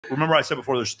Remember I said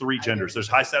before, there's three genders. There's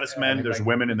high status men, there's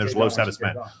women, and there's low status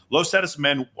men. Low status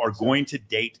men are going to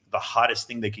date the hottest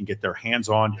thing they can get their hands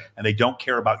on, and they don't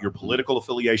care about your political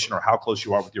affiliation or how close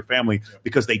you are with your family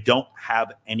because they don't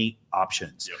have any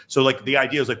options. So like the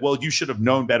idea is like, well, you should have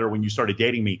known better when you started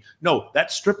dating me. No,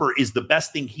 that stripper is the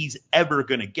best thing he's ever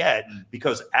going to get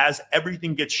because as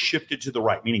everything gets shifted to the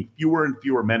right, meaning fewer and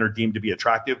fewer men are deemed to be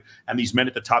attractive, and these men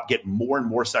at the top get more and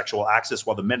more sexual access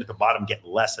while the men at the bottom get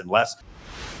less and less.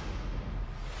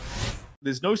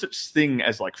 There's no such thing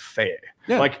as like fair.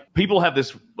 Like people have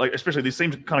this, like especially these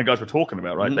same kind of guys we're talking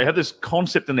about, right? They have this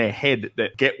concept in their head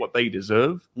that get what they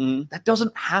deserve. That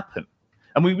doesn't happen.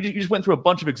 And we just went through a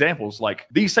bunch of examples. Like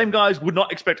these same guys would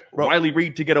not expect Riley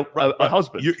Reid to get a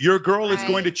husband. Your girl is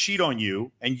going to cheat on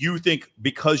you, and you think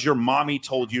because your mommy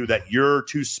told you that you're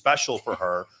too special for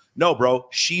her. No, bro,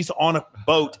 she's on a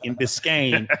boat in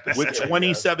Biscayne with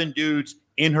 27 dudes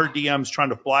in her DMs trying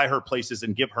to fly her places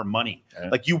and give her money.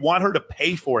 Like you want her to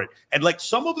pay for it. And like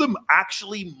some of them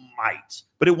actually might,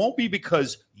 but it won't be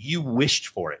because you wished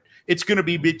for it. It's going to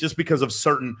be just because of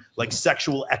certain like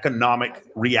sexual economic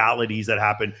realities that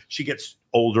happen. She gets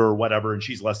older or whatever, and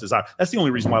she's less desired. That's the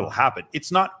only reason why it'll happen.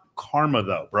 It's not karma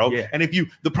though, bro. And if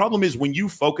the problem is when you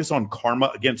focus on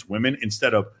karma against women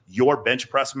instead of your bench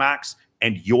press max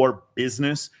and your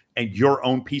business and your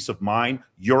own peace of mind,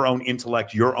 your own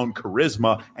intellect, your own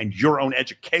charisma, and your own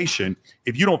education,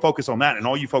 if you don't focus on that and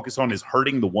all you focus on is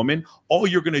hurting the woman, all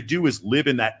you're going to do is live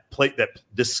in that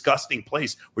disgusting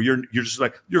place where you're just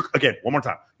like, again, one more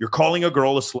time, you're calling a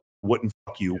girl a slut. Wouldn't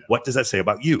fuck you. What does that say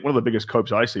about you? One of the biggest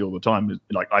copes I see all the time is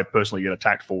like I personally get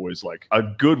attacked for is like a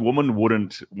good woman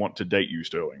wouldn't want to date you,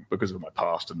 Sterling, because of my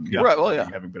past and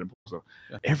having been involved. So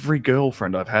every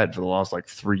girlfriend I've had for the last like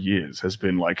 3 years has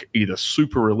been like either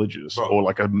super religious or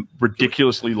like a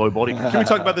ridiculously low body count. Can we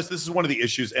talk about this? This is one of the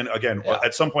issues. And again,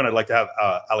 at some point I'd like to have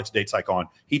Alex Datesike on.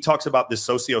 He talks about this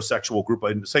sociosexual group,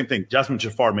 and the same thing. Jasmine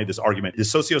Jafar made this argument.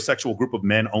 This sociosexual group of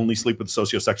men only sleep with a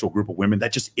sociosexual group of women.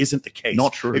 That just isn't the case.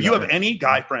 Not true. If you have any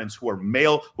guy friends who are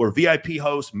male, who are VIP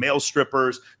hosts, male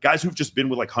strippers, guys who've just been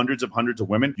with like hundreds of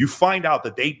women, you find out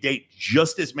that they date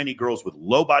just as many girls with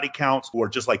low body counts who are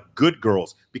just like good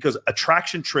girls because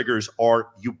attraction triggers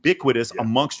are ubiquitous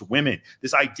amongst women.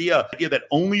 This idea that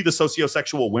only the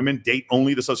sociosexual women date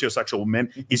only the sociosexual men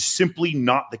is simply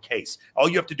not the case. All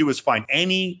you have to do is find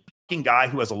any guy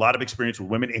who has a lot of experience with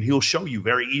women and he'll show you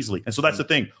very easily. And so that's the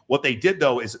thing. What they did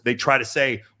though is they try to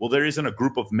say, well, there isn't a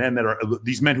group of men that are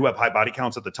these men who have high body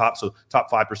counts at the top. So top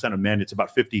 5% of men, it's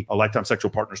about 50 lifetime sexual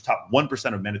partners. Top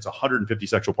 1% of men, it's 150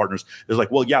 sexual partners. There's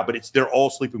like, well, yeah, but they're all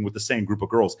sleeping with the same group of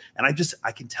girls. And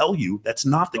I can tell you that's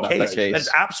not the case. That's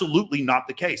absolutely not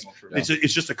the case.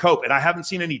 It's just a cope. And I haven't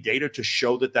seen any data to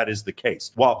show that that is the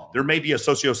case. While there may be a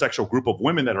sociosexual group of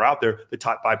women that are out there, the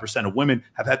top 5% of women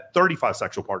have had 35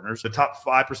 sexual partners. The top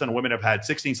 5% of women have had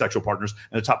 16 sexual partners,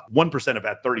 and the top 1% have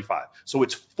had 35. So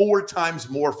it's 4 times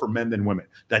more for men than women.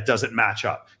 That doesn't match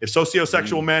up. If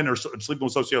sociosexual men are sleeping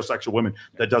with sociosexual women,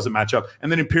 that doesn't match up.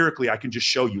 And then empirically, I can just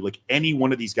show you, like any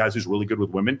one of these guys who's really good with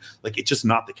women, like it's just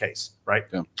not the case, right?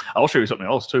 I'll show you something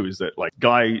else too, is that like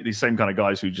these same kind of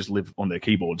guys who just live on their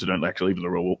keyboards and don't actually live in the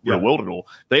real world at all,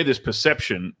 they have this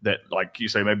perception that, like you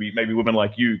say, maybe women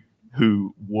like you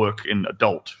who work in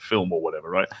adult film or whatever,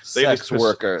 right? Sex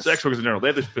workers in general. They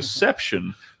have this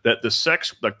perception that a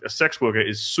sex worker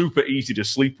is super easy to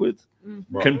sleep with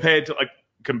compared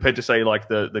to say like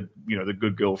the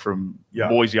good girl from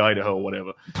Boise, Idaho or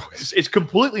whatever. It's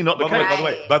completely not the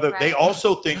case. By the way, they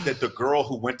also think that the girl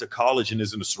who went to college and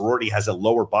is in a sorority has a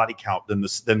lower body count than the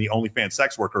OnlyFans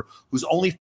sex worker who's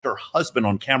only her husband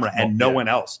on camera and no one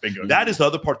else. Bingo. That is the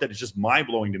other part that is just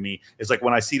mind-blowing to me, is like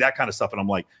when I see that kind of stuff and I'm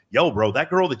like, yo, bro,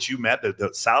 that girl that you met, the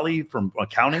Sally from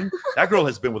accounting, that girl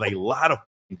has been with a lot of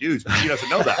dudes, but she doesn't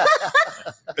know that.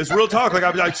 It's real talk. Like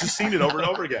I've just seen it over and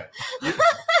over again.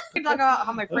 You talk about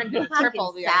how my friend did a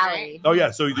triple the other day. Oh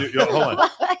yeah, so hold on.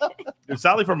 If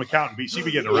Sally from accounting, she'd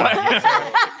be getting around.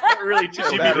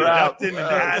 She'd be deducting and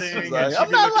adding.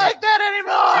 I'm not like that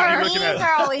anymore. These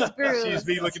are always bruised. She's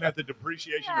be looking at the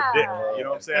depreciation of dick. You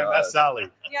know what I'm saying? That's Sally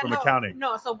from accounting.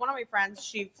 No, so one of my friends,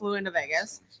 she flew into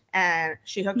Vegas and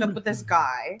she hooked up with this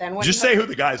guy. Then just say who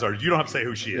the guys are. You don't have to say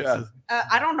who she is.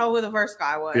 I don't know who the first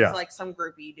guy was. Like some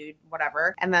groupie dude,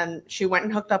 whatever. And then she went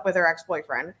and hooked up with her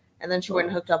ex-boyfriend. And then she went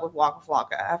and hooked up with Waka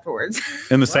Flocka afterwards.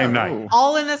 In the same night.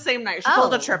 All in the same night. She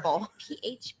pulled a triple.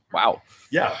 PH. Wow.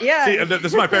 Yeah. See, this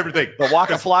is my favorite thing. The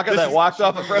Waka Flocka that walked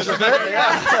off a fresh fit.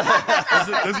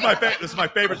 This is my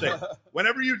favorite thing.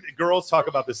 Whenever girls talk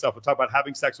about this stuff, we talk about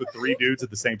having sex with 3 dudes at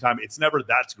the same time. It's never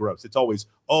that's gross. It's always,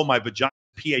 oh, my vagina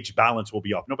pH balance will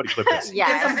be off. Nobody clip this.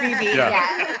 Get some BB.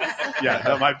 Yeah,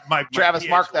 no, my Travis,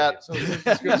 mark that.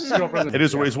 It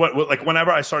is what like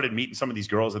whenever I started meeting some of these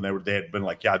girls and they had been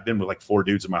like, yeah, I've been with like 4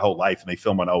 dudes in my whole life, and they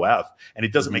film on OF, and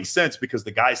it doesn't make sense because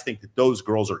the guys think that those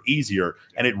girls are easier,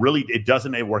 and it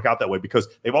doesn't work out that way because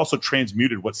they've also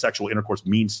transmuted what sexual intercourse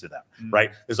means to them,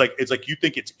 right? It's like you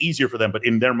think it's easier for them, but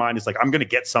in their mind, it's like, I'm going to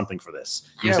get something for this.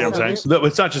 You see what I'm saying?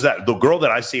 It's not just that. The girl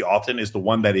that I see often is the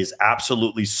one that is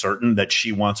absolutely certain that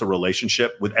she wants a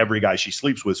relationship with every guy she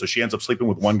sleeps with. So she ends up sleeping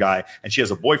with one guy, and she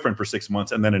has a boyfriend for 6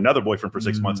 months, and then another boyfriend for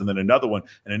 6 months, and then another one,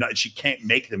 and she can't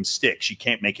make them stick. She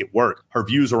can't make it work. Her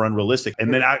views are unrealistic.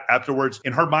 And then afterwards,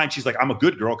 in her mind, she's like, I'm a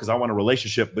good girl because I want a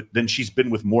relationship. But then she's been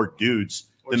with more dudes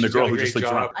than the girl who just sleeps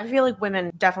around. I feel like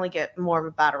women definitely get more of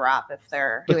a bad rap if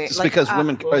they're doing it. It's because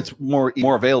women, it's more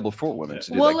available for women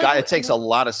to do that. Guy, it takes a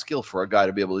lot of skill for a guy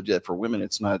to be able to do it. For women,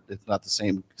 it's not the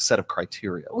same set of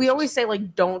criteria. We always say,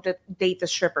 like, don't date the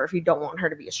stripper if you don't want her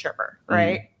to be a stripper,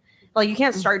 right? Like, you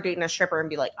can't start dating a stripper and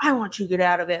be like, I want you to get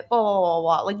out of it, blah, blah, blah,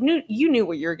 blah. Like, you knew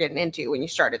what you were getting into when you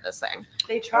started this thing.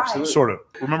 They tried. Absolutely. Sort of.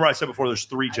 Remember I said before, there's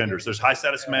 3 genders. There's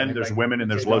high-status men, there's women,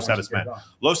 and there's low-status men.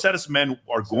 Low-status men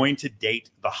are going to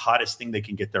date the hottest thing they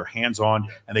can get their hands on,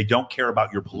 and they don't care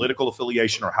about your political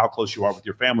affiliation or how close you are with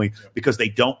your family because they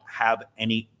don't have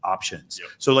any options.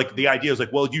 So, like, the idea is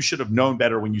like, well, you should have known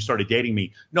better when you started dating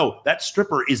me. No, that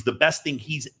stripper is the best thing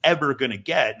he's ever going to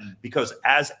get because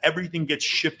as everything gets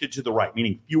shifted to the right,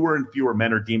 meaning fewer and fewer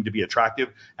men are deemed to be attractive,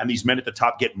 and these men at the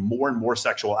top get more and more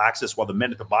sexual access while the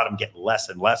men at the bottom get less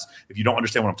and less. If you don't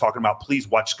understand what I'm talking about, please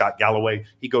watch Scott Galloway.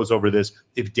 He goes over this.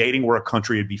 If dating were a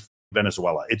country, it'd be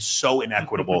Venezuela. It's so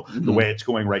inequitable the way it's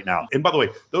going right now. And by the way,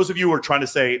 those of you who are trying to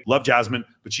say, love Jasmine,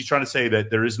 but she's trying to say that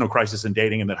there is no crisis in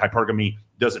dating and that hypergamy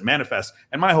doesn't manifest.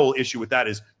 And my whole issue with that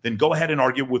is then go ahead and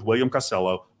argue with William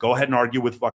Costello. Go ahead and argue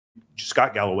with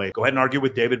Scott Galloway. Go ahead and argue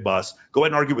with David Buss. Go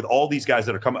ahead and argue with all these guys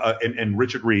that are coming and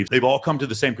Richard Reeves. They've all come to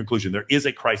the same conclusion. There is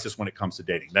a crisis when it comes to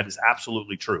dating. That is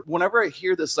absolutely true. Whenever I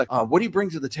hear this, like, what do you bring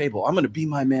to the table? I'm going to be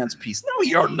my man's piece. No,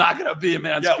 you're not going to be a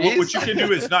man's piece. What you can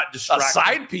do is not distract. A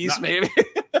side piece, maybe.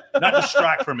 Not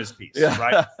distract from his piece,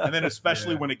 right? And then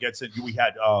especially when it gets in, we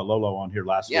had Lolo on here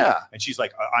last week, and she's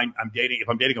like, I'm dating. If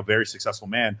I'm dating a very successful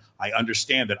man, I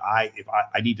understand that I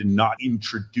need to not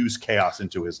introduce chaos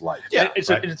into his life. Yeah, it's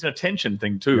an attention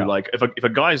thing too. Yeah. Like if a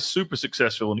guy's super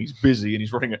successful and he's busy and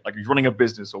he's running a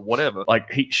business or whatever,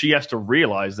 like she has to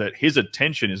realize that his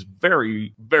attention is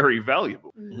very, very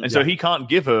valuable, and so he can't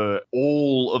give her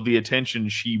all of the attention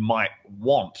she might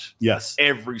want. Yes,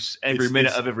 every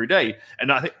minute of every day,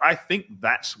 and I think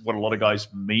that's what a lot of guys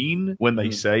mean when they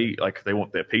say like they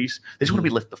want their piece. They just want to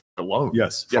be left the alone.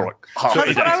 Yes, that's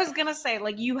what I was gonna say.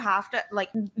 Like you have to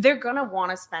they're gonna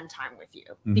want to spend time with you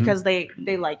because they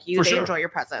like you, they enjoy your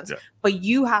presence, but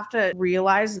you have to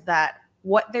realize that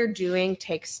what they're doing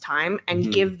takes time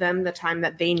and give them the time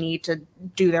that they need to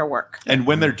do their work. And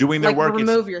when they're doing their work,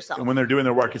 remove yourself. And when they're doing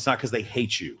their work, it's not because they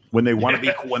hate you. When they want to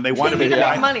be,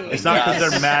 money. It's not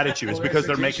because they're mad at you. It's because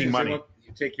they're making money.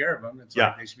 You take care of them. It's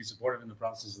like they should be supportive in the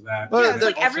process of that. Yeah, it's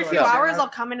like every few hours, I'll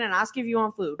come in and ask if you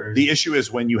want food. The issue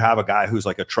is when you have a guy who's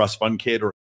like a trust fund kid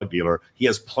or a dealer, he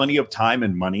has plenty of time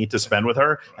and money to spend with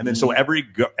her, and then so every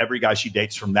guy she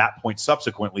dates from that point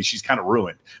subsequently, she's kind of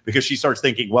ruined because she starts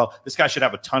thinking, well, this guy should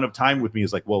have a ton of time with me.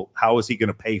 Is like, well, how is he going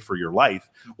to pay for your life?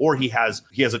 Or he has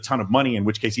a ton of money, in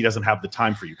which case he doesn't have the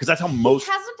time for you, because that's how most.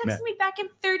 He hasn't texted me back in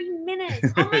 30 minutes.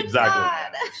 Oh my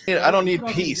exactly. God. I don't need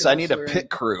peace. I need a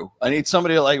pit crew. I need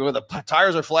somebody like when the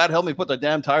tires are flat, help me put the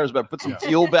damn tires back, put some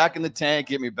fuel back in the tank,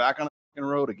 get me back on the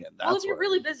road again. Well, if you're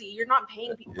really busy, you're not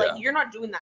paying people. Like you're not doing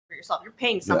that for yourself. You're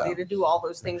paying somebody to do all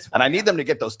those things. And I need them to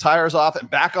get those tires off and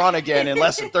back on again in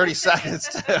less than 30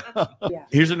 seconds.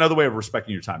 Here's another way of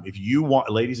respecting your time. If you want,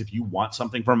 ladies, if you want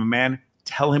something from a man,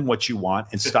 tell him what you want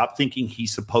and stop thinking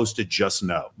he's supposed to just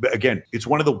know. But again, it's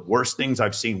one of the worst things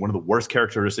I've seen. One of the worst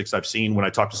characteristics I've seen when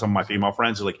I talk to some of my female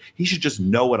friends is like, he should just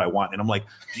know what I want. And I'm like,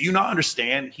 do you not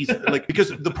understand? He's like, because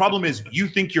the problem is you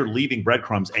think you're leaving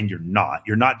breadcrumbs and you're not.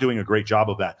 You're not doing a great job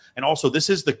of that. And also, this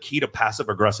is the key to passive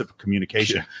aggressive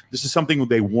communication. Yeah. This is something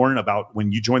they warn about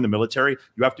when you join the military.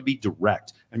 You have to be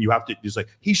direct, and you have to, it's like,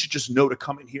 he should just know to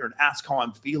come in here and ask how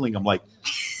I'm feeling. I'm like,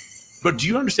 but do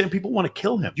you understand people want to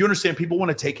kill him? Do you understand people want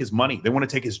to take his money? They want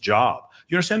to take his job. Do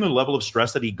you understand the level of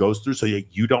stress that he goes through so that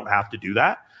you don't have to do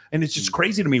that? And it's just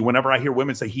crazy to me whenever I hear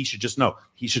women say he should just know.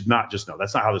 He should not just know.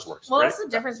 That's not how this works. Well, that's the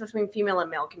difference between female and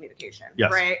male communication,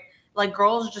 right? Like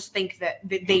girls just think that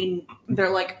they're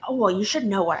like, oh, well, you should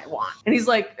know what I want. And he's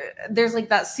like, there's like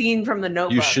that scene from The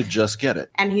Notebook. You should just get it.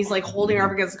 And he's like holding her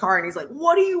up against the car and he's like,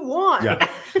 what do you want?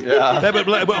 But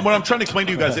what I'm trying to explain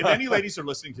to you guys, if any ladies are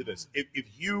listening to this, if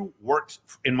you worked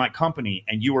in my company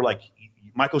and you were like,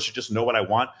 Michael should just know what I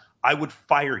want, I would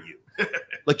fire you.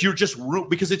 Like you're just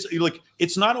because it's like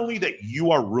it's not only that you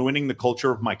are ruining the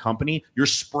culture of my company, you're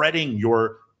spreading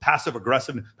your passive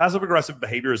aggressive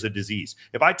behavior is a disease.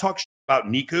 If I talk about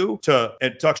Niku to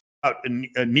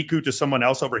someone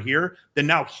else over here, then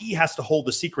now he has to hold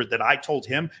the secret that I told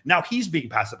him. Now he's being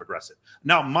passive aggressive.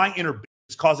 Now my inner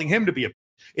is causing him to be a.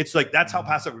 It's like that's how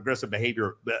passive aggressive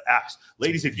behavior acts.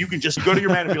 Ladies, if you can just go to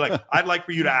your man and be like, I'd like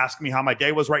for you to ask me how my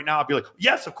day was right now. I'd be like,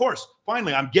 yes, of course.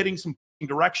 Finally, I'm getting some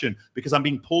direction because I'm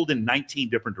being pulled in 19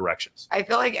 different directions. I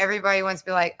feel like everybody wants to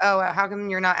be like, oh, how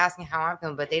come you're not asking how I'm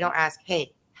feeling? But they don't ask,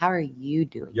 hey, how are you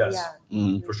doing? Yes,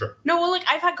 for sure. No, well, like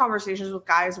I've had conversations with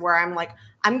guys where I'm like,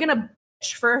 I'm going to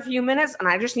bitch for a few minutes and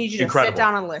I just need you to sit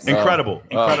down and listen. Incredible.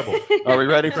 Are we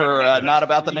ready for Not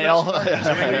About the Nail?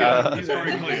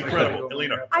 Incredible.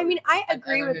 Elena. I mean, I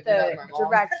agree with the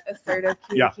direct, assertive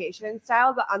communication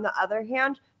style, but on the other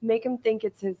hand, make him think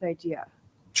it's his idea.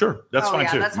 Sure, that's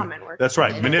fine too. That's how men work. That's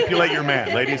right. Manipulate your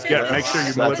man, ladies. Make sure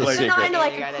you manipulate. Not in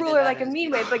like a cruel or like a mean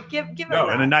way, but give no,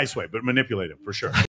 in a nice way, but manipulate him for sure.